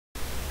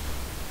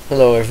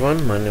Hello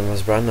everyone, my name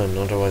is Brandon,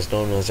 otherwise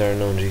known as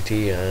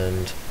RKnownGT,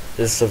 and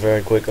this is a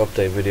very quick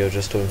update video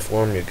just to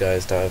inform you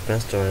guys that I've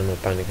messed around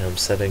with Bandicam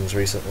settings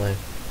recently.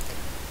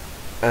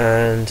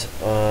 And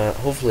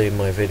hopefully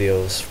my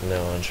videos from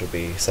now on should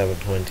be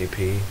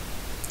 720p.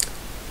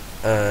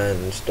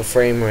 And the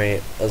frame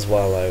rate as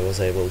well I was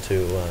able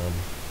to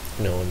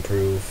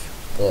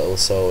improve a little,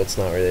 so it's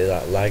not really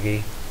that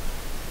laggy.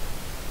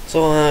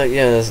 So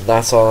yeah,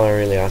 that's all I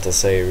really have to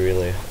say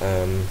really.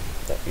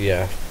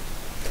 Yeah.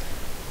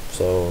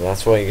 So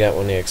that's what you get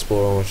when you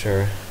explore with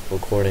your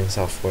recording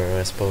software,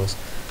 I suppose.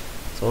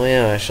 So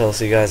yeah, I shall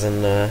see you guys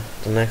in the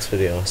next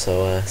video.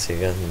 So see you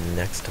guys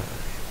next time.